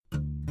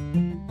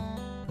Faith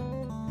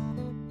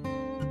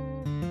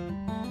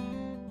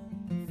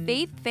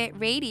Fit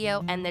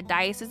Radio and the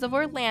Diocese of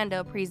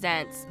Orlando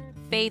presents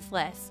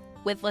Faithless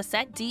with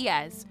Lisette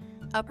Diaz,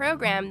 a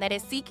program that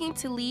is seeking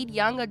to lead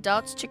young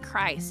adults to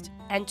Christ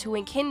and to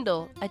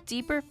enkindle a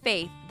deeper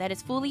faith that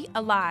is fully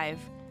alive.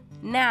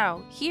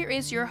 Now, here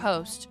is your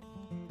host.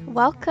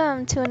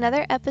 Welcome to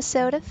another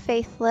episode of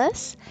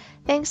Faithless.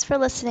 Thanks for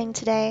listening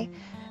today.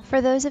 For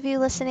those of you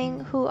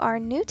listening who are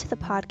new to the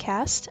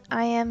podcast,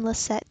 I am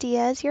Lisette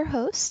Diaz, your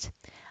host.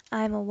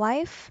 I'm a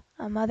wife,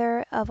 a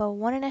mother of a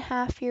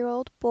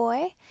 1.5-year-old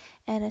boy,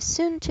 and a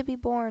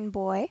soon-to-be-born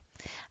boy.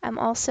 I'm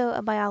also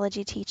a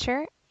biology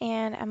teacher,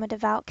 and I'm a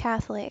devout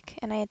Catholic,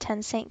 and I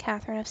attend St.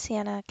 Catherine of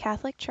Siena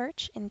Catholic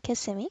Church in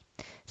Kissimmee.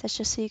 So that's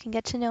just so you can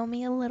get to know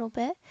me a little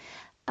bit.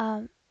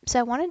 So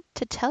I wanted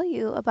to tell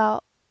you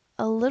about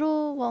a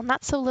little, well,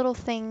 not so little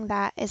thing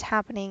that is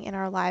happening in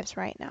our lives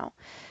right now.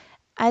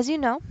 As you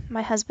know,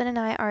 my husband and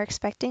I are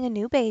expecting a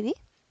new baby.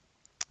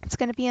 It's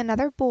going to be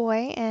another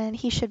boy, and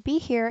he should be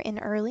here in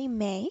early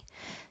May.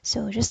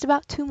 So just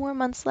about 2 more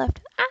months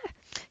left.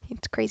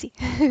 It's crazy.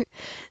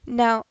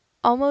 Now,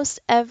 almost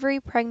every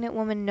pregnant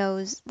woman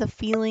knows the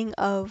feeling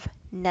of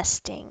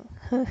nesting.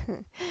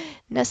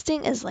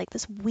 Nesting is like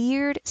this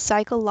weird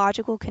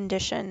psychological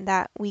condition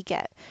that we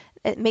get.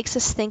 It makes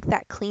us think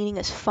that cleaning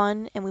is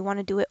fun and we want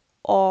to do it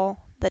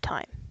all the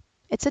time.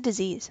 It's a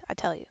disease, I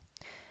tell you.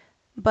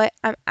 But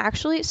I'm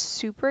actually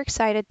super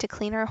excited to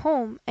clean our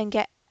home and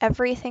get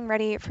everything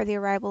ready for the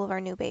arrival of our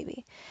new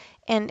baby.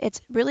 And it's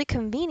really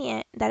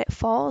convenient that it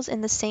falls in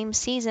the same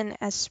season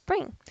as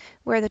spring,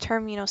 where the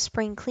term,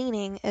 spring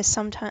cleaning is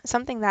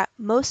something that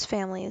most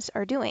families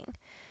are doing.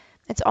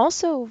 It's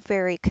also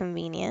very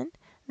convenient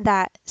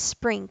that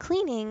spring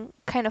cleaning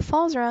kind of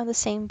falls around the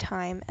same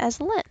time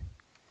as Lent.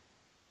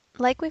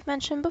 Like we've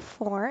mentioned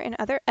before in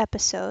other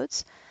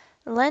episodes,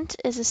 Lent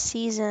is a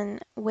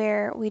season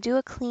where we do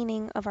a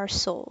cleaning of our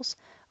souls,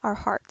 our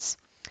hearts.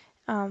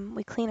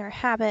 We clean our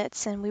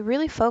habits, and we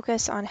really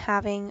focus on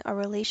having a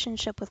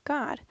relationship with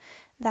God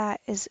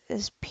that is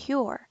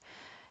pure.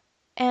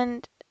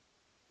 And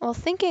well,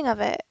 thinking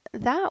of it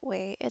that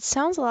way, it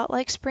sounds a lot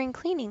like spring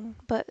cleaning,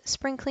 but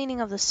spring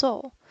cleaning of the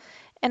soul.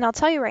 And I'll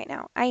tell you right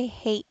now, I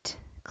hate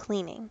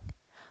cleaning.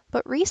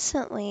 But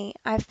recently,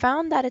 I've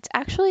found that it's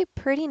actually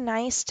pretty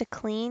nice to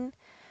clean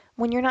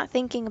when you're not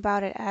thinking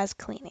about it as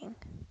cleaning.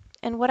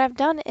 And what I've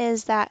done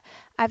is that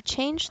I've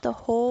changed the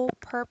whole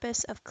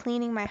purpose of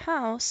cleaning my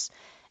house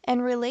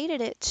and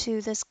related it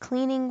to this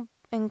cleaning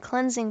and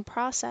cleansing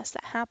process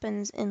that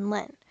happens in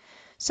Lent.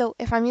 So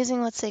if I'm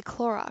using, let's say,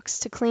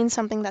 Clorox to clean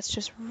something that's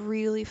just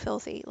really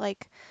filthy,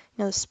 like,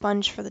 the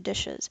sponge for the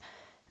dishes,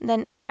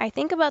 then I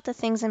think about the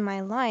things in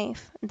my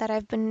life that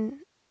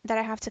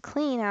I have to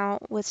clean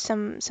out with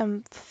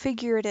some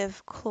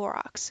figurative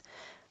Clorox.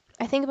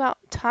 I think about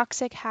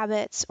toxic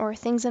habits or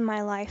things in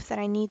my life that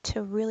I need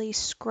to really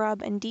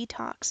scrub and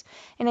detox.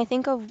 And I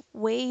think of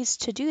ways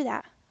to do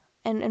that.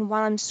 And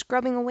while I'm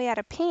scrubbing away at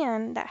a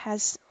pan that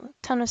has a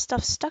ton of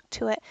stuff stuck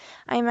to it,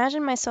 I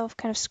imagine myself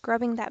kind of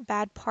scrubbing that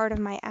bad part of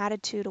my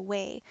attitude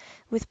away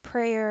with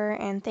prayer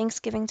and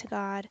thanksgiving to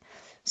God.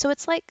 So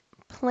it's like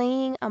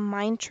playing a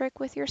mind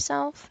trick with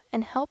yourself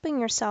and helping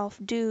yourself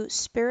do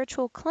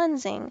spiritual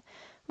cleansing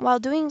while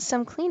doing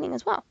some cleaning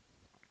as well.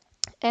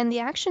 And the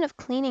action of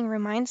cleaning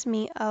reminds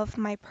me of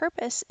my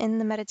purpose in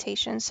the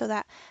meditation so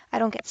that I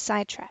don't get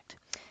sidetracked.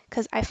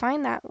 Because I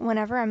find that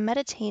whenever I'm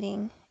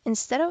meditating,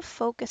 instead of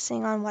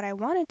focusing on what I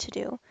wanted to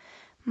do,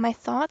 my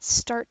thoughts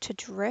start to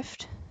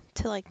drift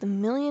to like the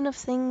million of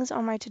things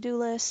on my to-do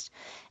list,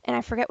 and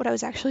I forget what I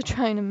was actually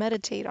trying to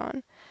meditate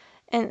on.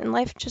 And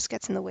life just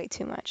gets in the way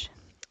too much.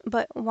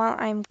 But while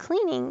I'm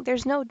cleaning,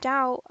 there's no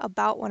doubt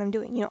about what I'm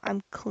doing.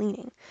 I'm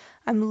cleaning.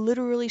 I'm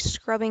literally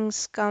scrubbing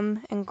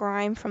scum and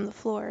grime from the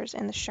floors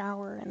and the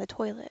shower and the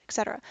toilet,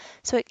 etc.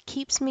 So it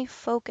keeps me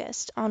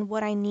focused on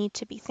what I need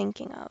to be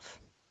thinking of.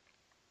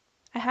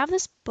 I have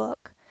this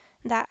book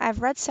that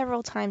I've read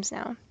several times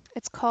now.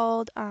 It's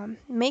called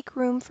Make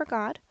Room for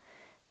God,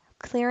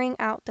 Clearing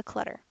Out the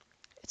Clutter.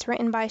 It's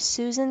written by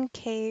Susan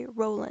K.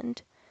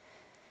 Rowland.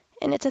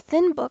 And it's a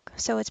thin book,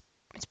 so it's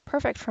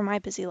perfect for my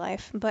busy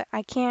life, but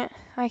I can't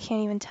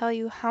even tell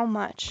you how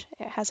much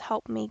it has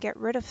helped me get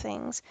rid of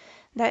things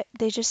that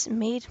they just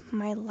made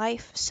my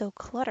life so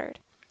cluttered.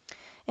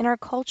 In our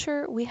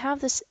culture, we have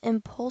this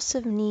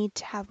impulsive need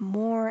to have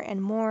more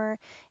and more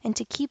and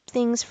to keep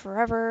things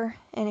forever.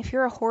 And if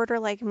you're a hoarder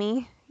like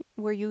me,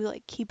 where you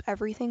like keep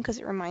everything because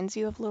it reminds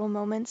you of little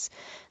moments,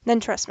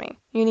 then trust me,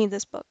 you need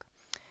this book.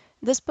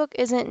 This book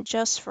isn't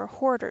just for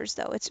hoarders,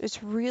 though.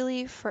 It's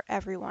really for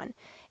everyone.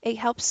 It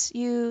helps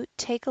you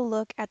take a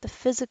look at the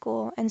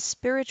physical and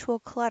spiritual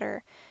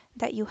clutter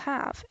that you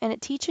have, and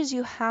it teaches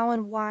you how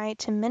and why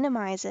to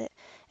minimize it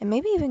and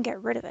maybe even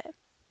get rid of it.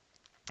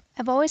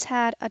 I've always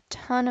had a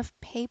ton of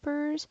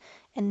papers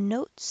and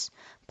notes,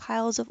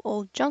 piles of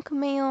old junk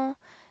mail,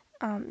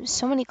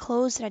 so many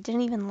clothes that I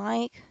didn't even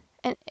like.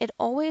 And it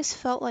always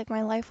felt like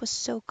my life was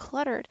so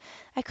cluttered.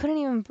 I couldn't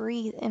even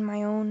breathe in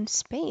my own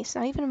space,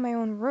 not even in my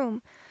own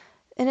room.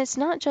 And it's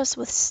not just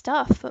with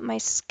stuff, but my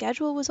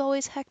schedule was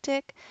always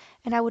hectic,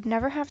 and I would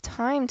never have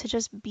time to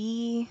just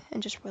be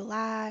and just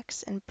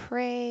relax and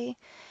pray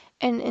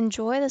and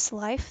enjoy this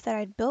life that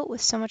I'd built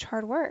with so much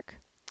hard work.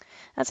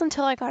 That's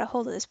until I got a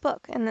hold of this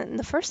book. And then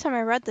the first time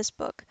I read this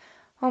book,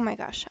 oh my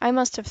gosh, I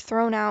must have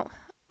thrown out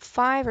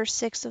 5 or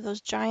 6 of those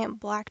giant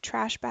black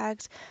trash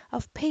bags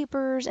of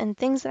papers and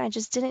things that I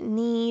just didn't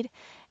need.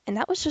 And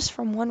that was just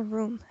from one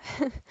room.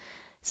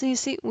 So you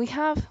see,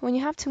 when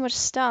you have too much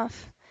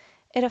stuff,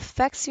 it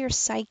affects your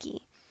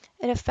psyche.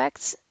 It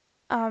affects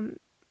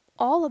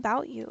all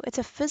about you. It's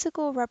a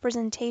physical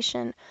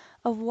representation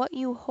of what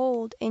you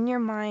hold in your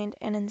mind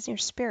and in your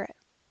spirit.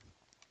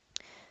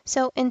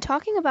 So, in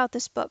talking about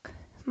this book,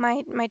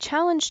 my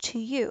challenge to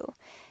you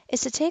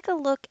is to take a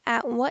look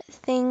at what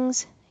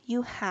things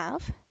you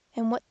have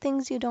and what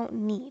things you don't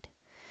need.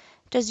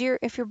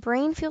 If your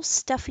brain feels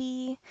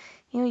stuffy,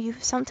 you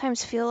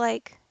sometimes feel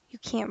like you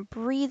can't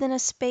breathe in a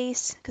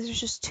space because there's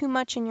just too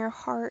much in your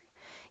heart.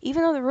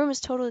 Even though the room is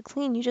totally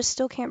clean, you just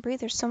still can't breathe.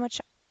 There's so much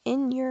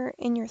in your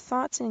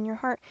thoughts and in your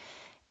heart.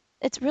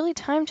 It's really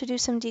time to do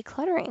some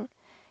decluttering.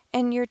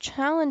 And your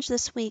challenge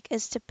this week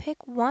is to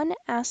pick one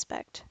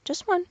aspect,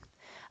 just one,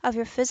 of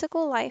your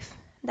physical life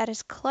that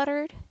is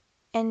cluttered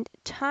and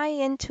tie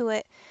into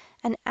it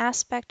an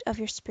aspect of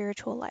your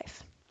spiritual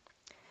life.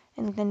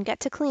 And then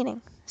get to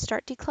cleaning.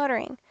 Start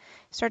decluttering.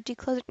 Start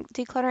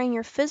decluttering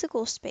your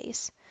physical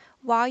space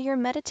while you're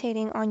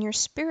meditating on your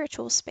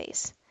spiritual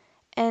space,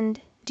 and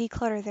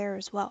declutter there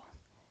as well.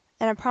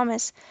 And I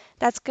promise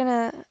that's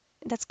gonna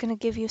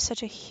give you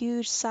such a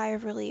huge sigh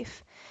of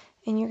relief,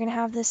 and you're gonna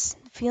have this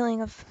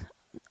feeling of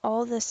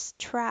all this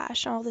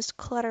trash, all this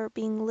clutter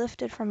being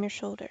lifted from your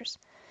shoulders.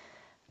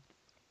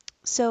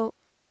 So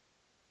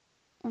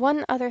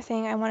one other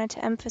thing I wanted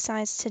to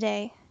emphasize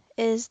today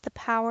is the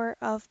power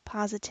of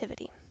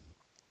positivity.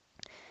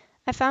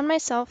 I found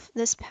myself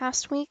this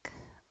past week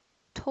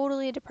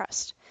totally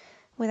depressed,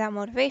 without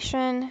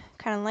motivation,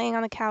 kind of laying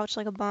on the couch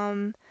like a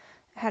bum.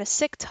 I had a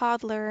sick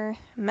toddler,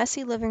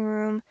 messy living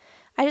room.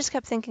 I just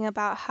kept thinking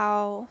about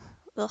how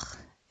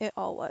it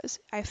all was.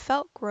 I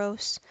felt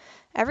gross.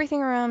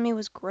 Everything around me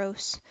was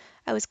gross.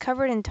 I was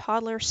covered in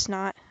toddler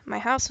snot. My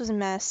house was a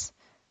mess.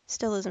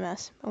 Still is a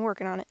mess. I'm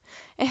working on it.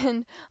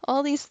 And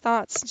all these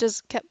thoughts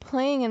just kept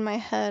playing in my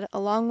head,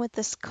 along with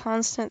this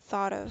constant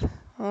thought of,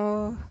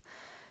 oh,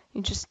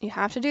 you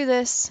have to do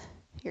this.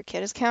 Your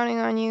kid is counting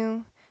on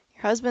you.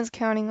 Your husband's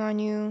counting on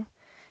you.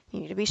 You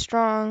need to be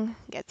strong.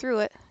 Get through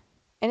it.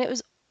 And it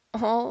was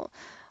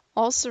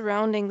all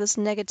surrounding this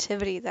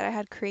negativity that I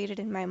had created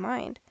in my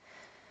mind.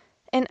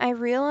 And I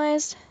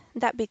realized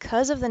that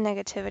because of the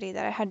negativity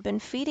that I had been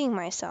feeding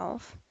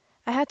myself,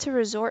 I had to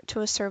resort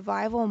to a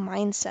survival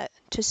mindset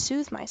to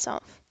soothe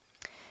myself.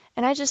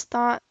 And I just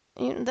thought,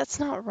 that's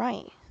not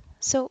right.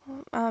 So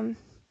I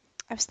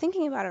was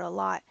thinking about it a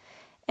lot.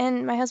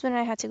 And my husband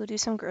and I had to go do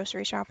some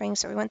grocery shopping,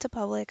 so we went to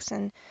Publix.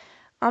 And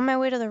on my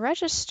way to the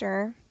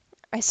register,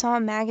 I saw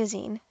a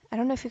magazine. I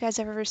don't know if you guys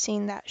have ever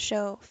seen that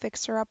show,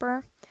 Fixer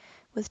Upper,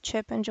 with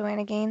Chip and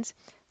Joanna Gaines.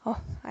 Oh,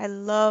 I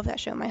love that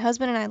show. My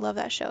husband and I love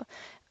that show.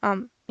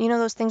 You know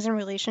those things in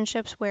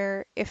relationships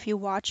where if you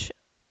watch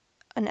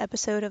an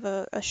episode of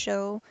a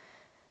show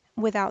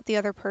without the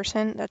other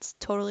person, that's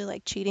totally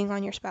like cheating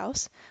on your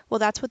spouse? Well,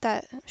 that's what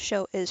that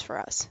show is for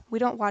us. We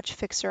don't watch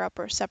Fixer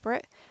Upper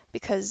separate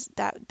because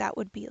that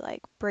would be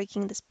like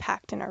breaking this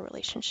pact in our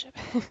relationship.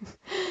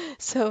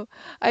 So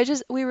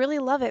we really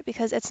love it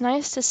because it's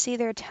nice to see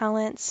their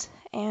talents,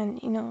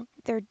 and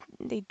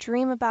they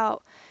dream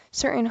about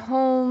certain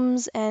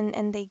homes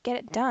and they get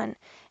it done.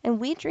 And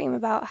we dream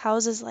about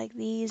houses like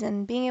these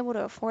and being able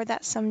to afford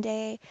that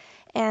someday.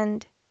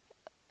 And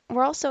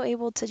we're also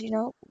able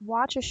to,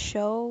 watch a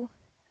show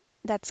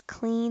that's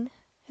clean,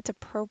 it's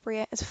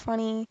appropriate, it's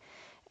funny,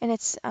 and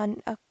it's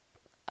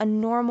a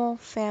normal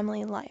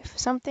family life,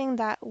 something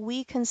that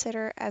we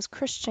consider as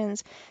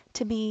Christians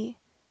to be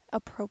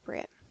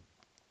appropriate.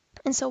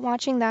 And so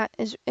watching that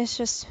is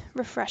just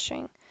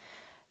refreshing.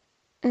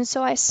 And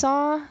so I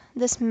saw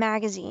this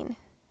magazine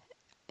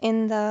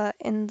in the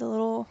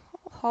little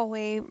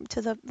hallway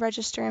to the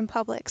register in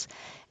Publix,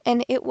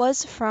 and it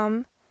was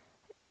from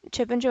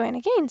Chip and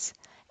Joanna Gaines.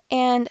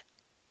 And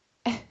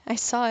I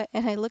saw it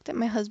and I looked at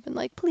my husband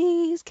like,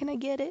 please, can I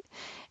get it?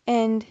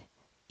 And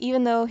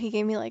even though he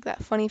gave me like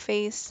that funny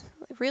face,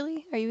 like,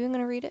 really? Are you even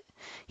going to read it?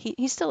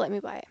 He still let me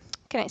buy it.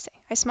 Can I say?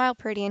 I smiled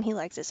pretty and he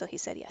likes it, so he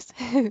said yes.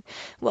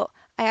 Well,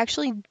 I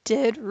actually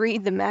did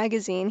read the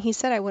magazine. He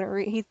said I wouldn't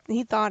read.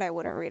 He thought I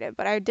wouldn't read it,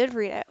 but I did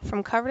read it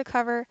from cover to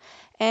cover,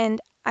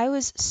 and I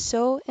was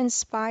so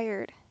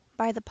inspired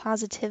by the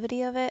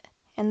positivity of it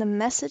and the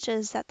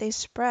messages that they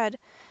spread.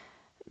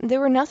 They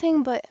were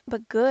nothing but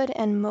good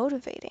and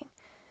motivating.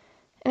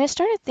 And I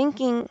started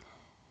thinking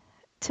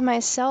to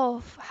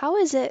myself, how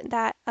is it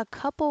that a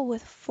couple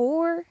with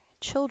 4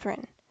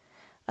 children,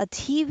 a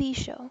TV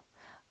show,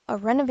 a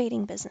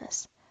renovating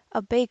business,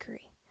 a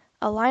bakery,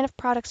 a line of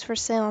products for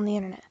sale on the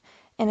internet,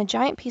 and a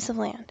giant piece of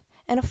land,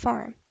 and a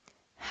farm,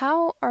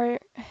 how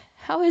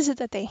How is it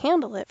that they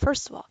handle it,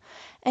 first of all?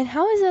 And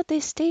how is it that they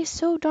stay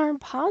so darn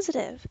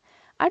positive?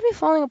 I'd be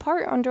falling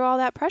apart under all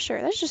that pressure.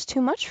 That's just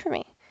too much for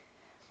me.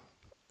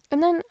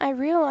 And then I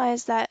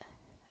realized that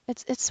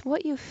it's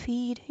what you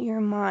feed your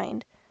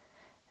mind.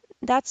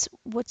 That's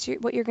what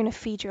you're going to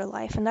feed your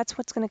life, and that's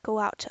what's going to go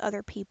out to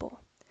other people.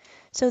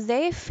 So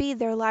they feed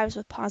their lives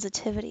with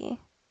positivity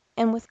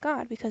and with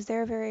God, because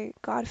they're a very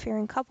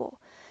God-fearing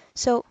couple.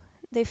 So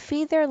they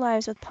feed their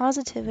lives with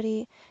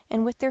positivity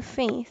and with their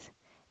faith,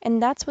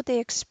 and that's what they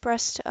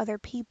express to other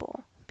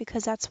people,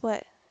 because that's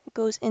what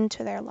goes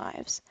into their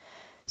lives.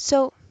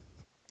 So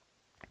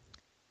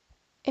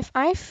if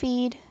I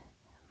feed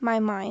my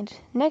mind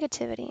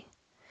negativity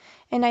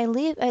and I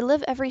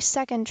live every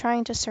second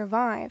trying to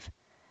survive,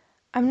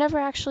 I'm never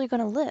actually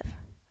going to live.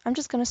 I'm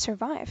just going to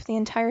survive the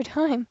entire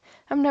time.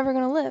 I'm never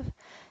going to live.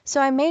 So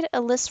I made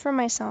a list for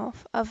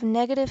myself of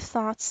negative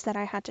thoughts that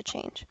I had to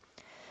change.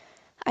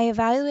 I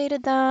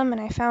evaluated them and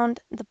I found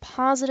the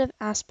positive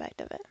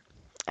aspect of it.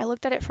 I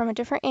looked at it from a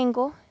different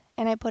angle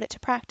and I put it to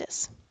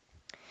practice.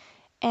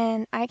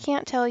 And I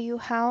can't tell you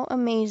how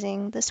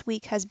amazing this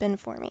week has been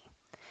for me.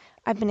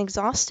 I've been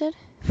exhausted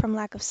from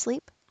lack of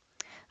sleep.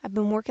 I've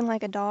been working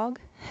like a dog,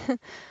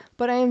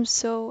 but I am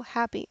so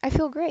happy. I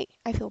feel great.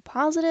 I feel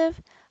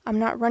positive. I'm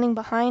not running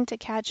behind to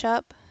catch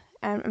up.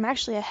 I'm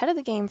actually ahead of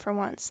the game for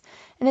once.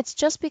 And it's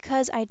just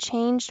because I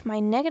changed my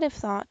negative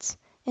thoughts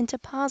into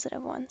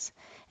positive ones.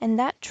 And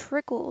that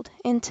trickled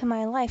into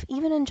my life,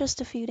 even in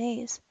just a few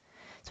days.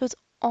 So it's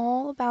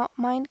all about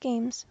mind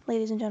games,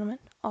 ladies and gentlemen,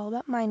 all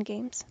about mind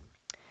games.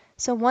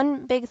 So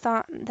one big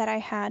thought that I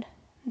had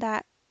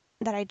that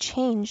I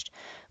changed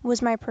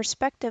was my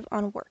perspective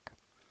on work.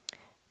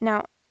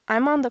 Now,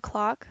 I'm on the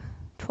clock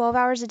 12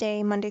 hours a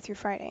day, Monday through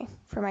Friday,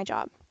 for my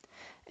job,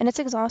 and it's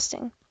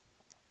exhausting.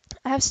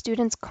 I have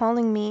students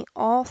calling me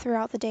all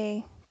throughout the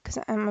day because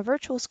I'm a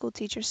virtual school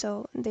teacher,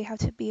 so they have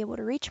to be able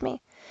to reach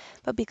me.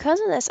 But because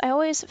of this, I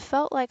always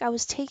felt like I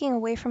was taking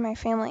away from my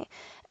family.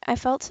 I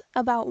felt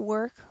about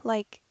work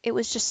like it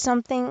was just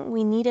something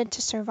we needed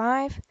to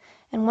survive,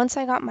 and once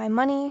I got my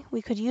money,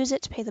 we could use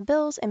it to pay the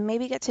bills and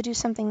maybe get to do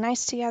something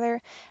nice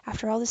together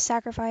after all this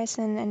sacrifice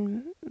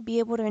and be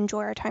able to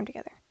enjoy our time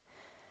together.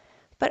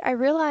 But I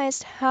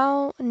realized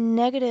how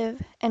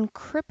negative and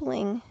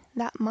crippling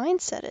that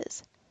mindset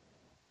is.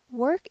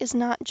 Work is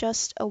not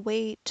just a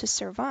way to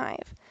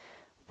survive.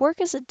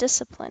 Work is a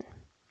discipline.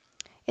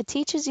 It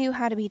teaches you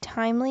how to be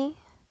timely,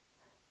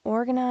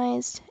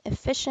 organized,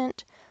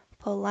 efficient,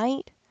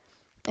 polite.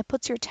 It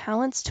puts your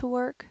talents to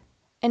work.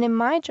 And in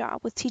my job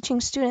with teaching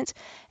students,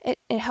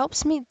 it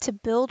helps me to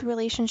build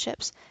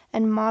relationships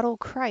and model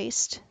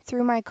Christ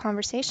through my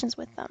conversations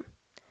with them.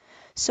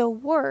 So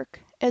work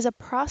is a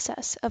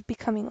process of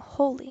becoming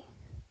holy.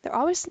 There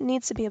always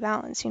needs to be a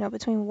balance,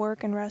 between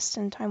work and rest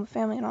and time with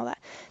family and all that.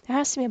 There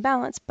has to be a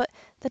balance, but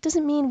that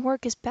doesn't mean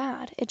work is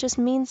bad. It just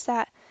means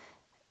that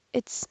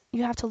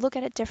you have to look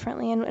at it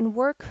differently. And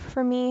work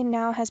for me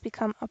now has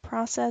become a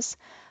process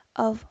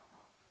of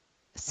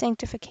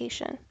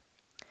sanctification.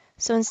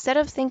 So instead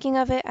of thinking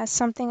of it as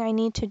something I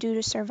need to do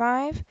to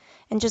survive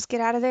and just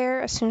get out of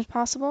there as soon as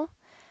possible,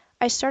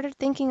 I started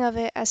thinking of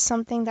it as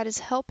something that is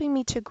helping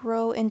me to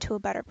grow into a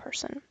better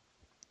person.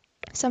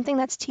 Something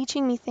that's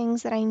teaching me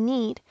things that I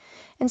need,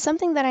 and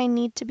something that I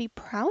need to be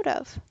proud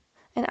of.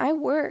 And I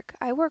work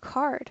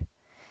hard.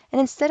 And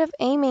instead of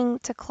aiming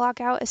to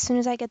clock out as soon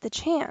as I get the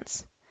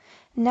chance,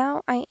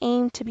 now I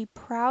aim to be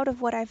proud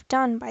of what I've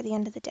done by the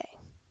end of the day.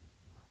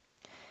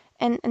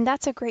 And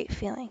that's a great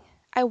feeling.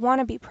 I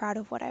want to be proud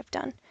of what I've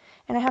done.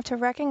 And I have to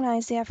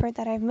recognize the effort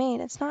that I've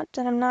made. It's not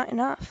that I'm not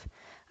enough.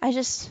 I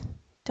just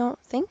don't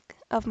think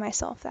of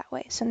myself that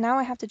way. So now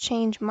I have to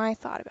change my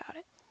thought about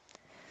it.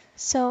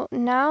 So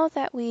now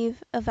that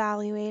we've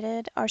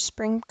evaluated our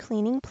spring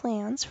cleaning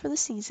plans for the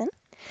season,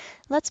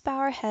 let's bow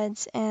our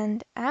heads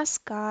and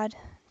ask God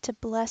to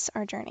bless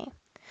our journey.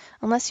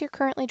 Unless you're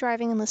currently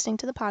driving and listening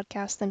to the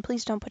podcast, then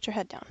please don't put your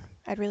head down.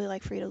 I'd really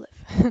like for you to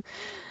live.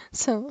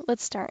 So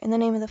let's start. In the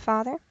name of the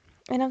Father,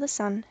 and of the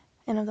Son,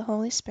 and of the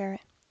Holy Spirit.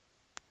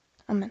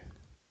 Amen.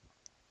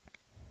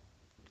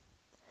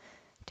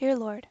 Dear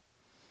Lord,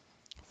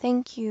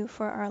 thank you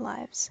for our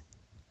lives.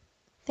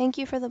 Thank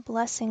you for the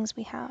blessings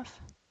we have.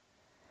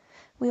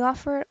 We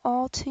offer it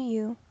all to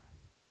you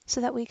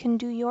so that we can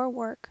do your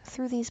work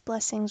through these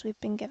blessings we've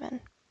been given.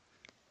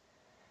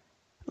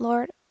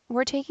 Lord,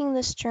 we're taking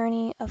this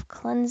journey of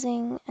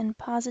cleansing and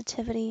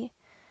positivity,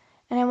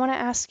 and I want to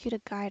ask you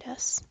to guide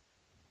us.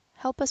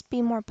 Help us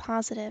be more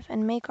positive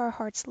and make our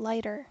hearts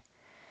lighter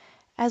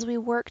as we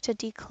work to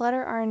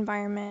declutter our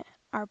environment,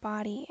 our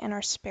body, and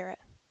our spirit.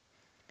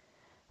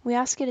 We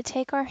ask you to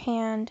take our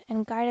hand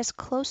and guide us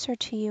closer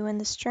to you in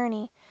this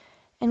journey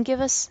and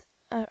give us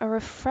a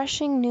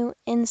refreshing new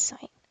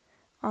insight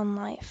on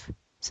life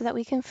so that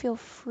we can feel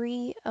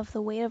free of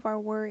the weight of our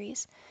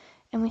worries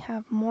and we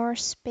have more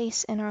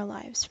space in our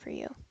lives for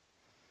you.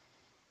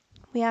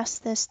 We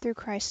ask this through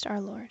Christ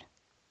our Lord.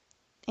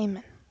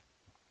 Amen.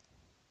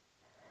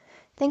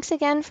 Thanks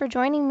again for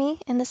joining me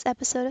in this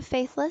episode of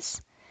Faithless.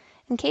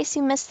 In case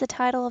you missed the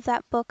title of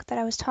that book that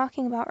I was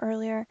talking about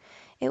earlier,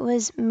 it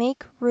was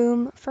Make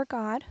Room for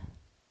God,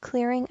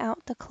 Clearing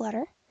Out the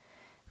Clutter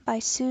by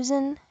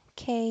Susan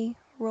K.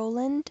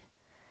 Rowland,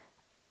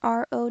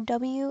 Rowland.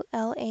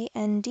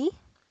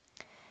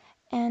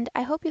 And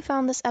I hope you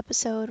found this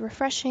episode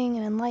refreshing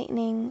and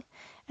enlightening,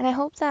 and I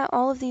hope that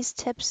all of these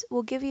tips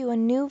will give you a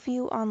new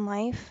view on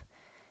life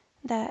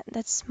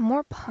that's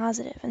more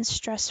positive and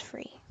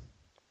stress-free.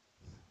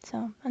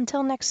 So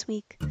until next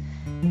week,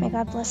 may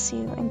God bless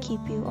you and keep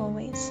you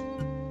always.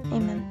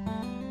 Amen.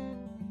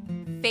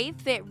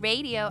 Faith Fit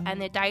Radio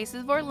and the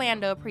Diocese of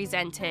Orlando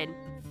presented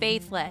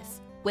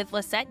Faithless with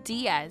Lisette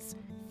Diaz.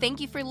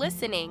 Thank you for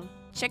listening.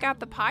 Check out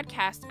the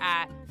podcast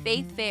at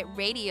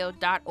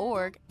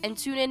faithfitradio.org and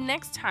tune in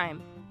next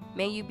time.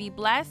 May you be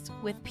blessed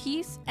with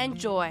peace and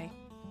joy.